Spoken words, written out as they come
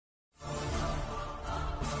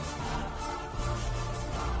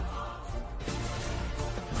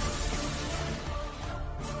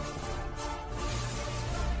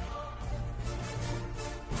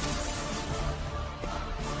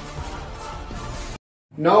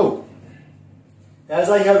Now, as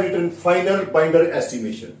I have written final binder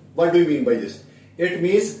estimation, what do you mean by this? It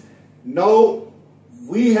means now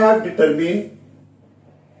we have determined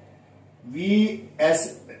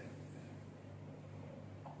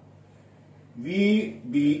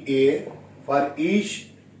VBA for each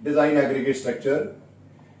design aggregate structure,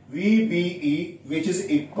 VBE which is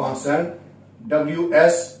a constant,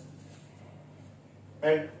 WS,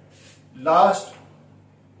 and last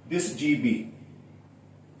this GB.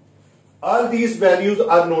 All these values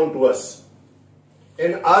are known to us.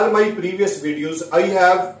 In all my previous videos, I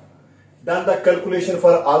have done the calculation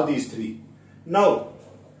for all these three. Now,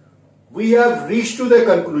 we have reached to the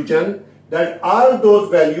conclusion that all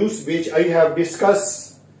those values which I have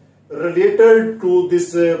discussed related to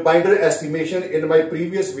this binder estimation in my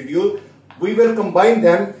previous video, we will combine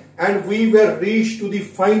them and we will reach to the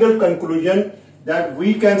final conclusion that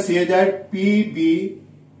we can say that PBEST.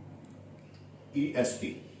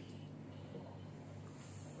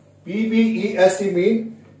 PBEST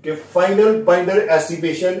means the final binder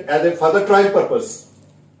estimation as a for the trial purpose.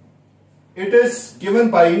 It is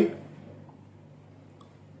given by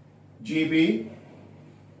GB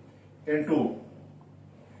into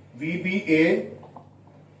VBA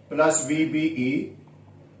plus VBE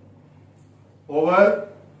over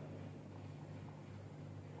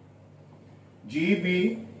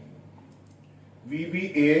GB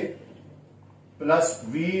VBA plus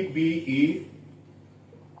VBE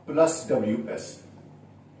plus WS.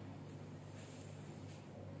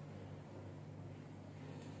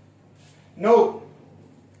 Now,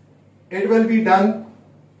 it will be done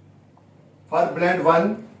for blend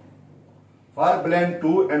 1, for blend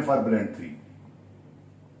 2 and for blend 3.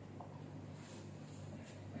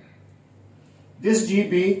 This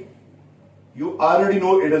GB, you already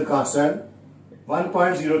know it is constant,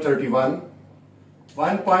 1.031,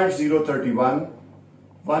 1.031,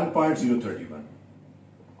 1.031.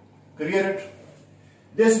 Clear it?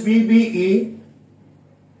 This VBE,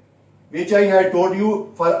 which I had told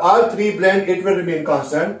you for all three blend, it will remain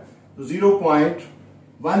constant.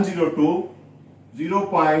 0.102,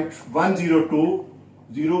 0.102,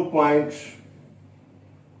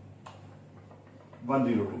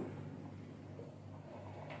 0.102.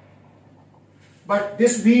 But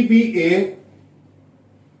this VBA,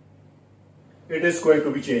 it is going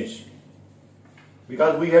to be changed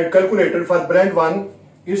because we had calculated for blend 1,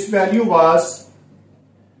 its value was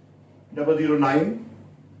 009,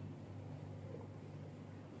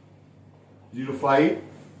 05,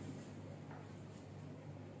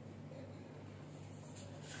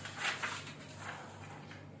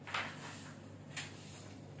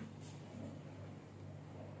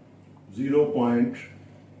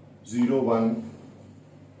 0.012.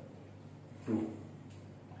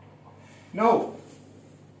 Now,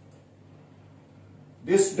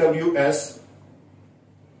 this WS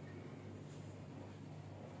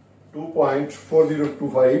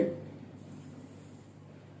 2.4025,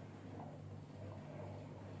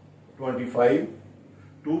 25,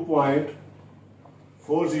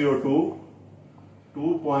 2.402,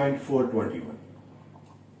 2.421.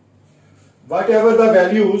 Whatever the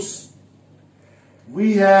values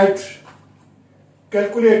we had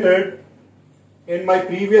calculated in my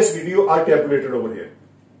previous video are tabulated over here.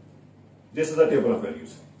 This is the table of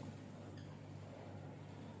values.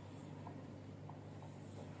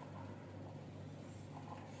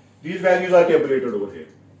 These values are tabulated over here.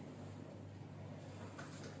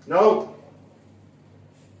 Now,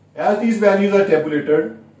 as these values are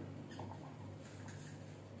tabulated,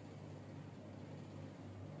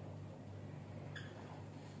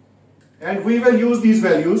 and we will use these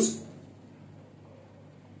values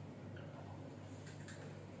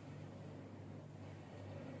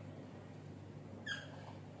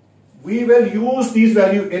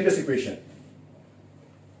in this equation.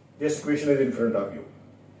 This equation is in front of you.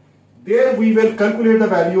 There we will calculate the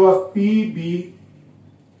value of PB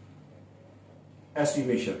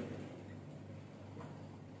estimation.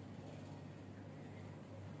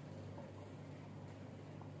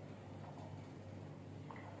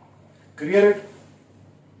 Clear it?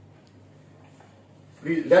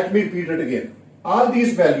 Please let me repeat it again. All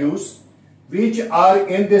these values which are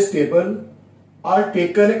in this table are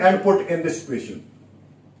taken and put in this equation.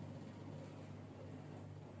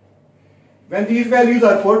 When these values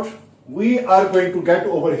are put, we are going to get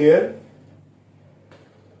over here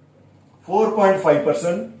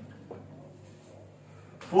 4.5%,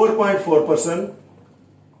 4.4%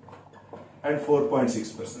 and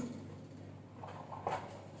 4.6%.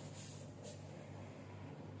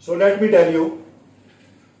 So let me tell you,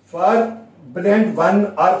 for blend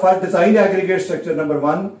 1 or for design aggregate structure number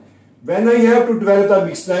 1, When I have to develop the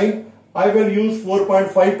mix design, I will use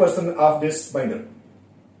 4.5% of this binder.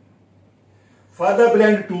 For the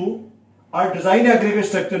blend 2 or design aggregate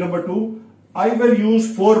structure number 2, I will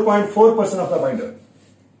use 4.4% of the binder.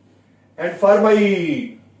 And for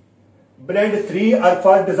my blend 3 or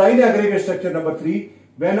for design aggregate structure number 3,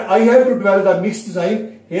 when I have to develop the mix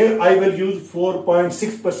design, here I will use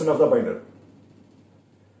 4.6% of the binder.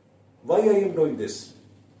 Why I am doing this?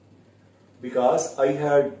 Because I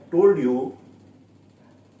had told you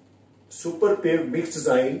Superpave Mix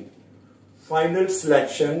Design final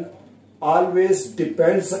selection always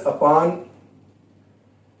depends upon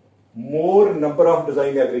more number of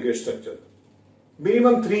design aggregate structure.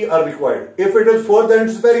 Minimum 3 are required. If it is 4, then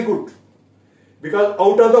it's very good. Because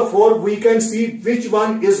out of the 4, we can see which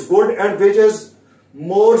one is good and which is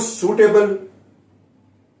more suitable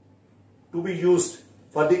to be used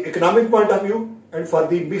for the economic point of view and for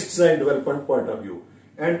the mix design development point of view.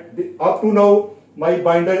 And up to now, my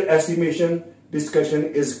binder estimation discussion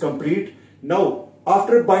is complete. Now,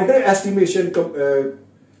 after binder estimation,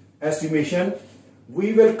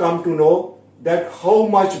 we will come to know that how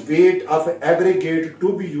much weight of aggregate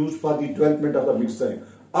to be used for the development of the mix design.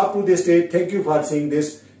 Up to this stage, thank you for seeing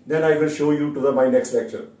this. Then I will show you to my next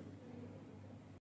lecture.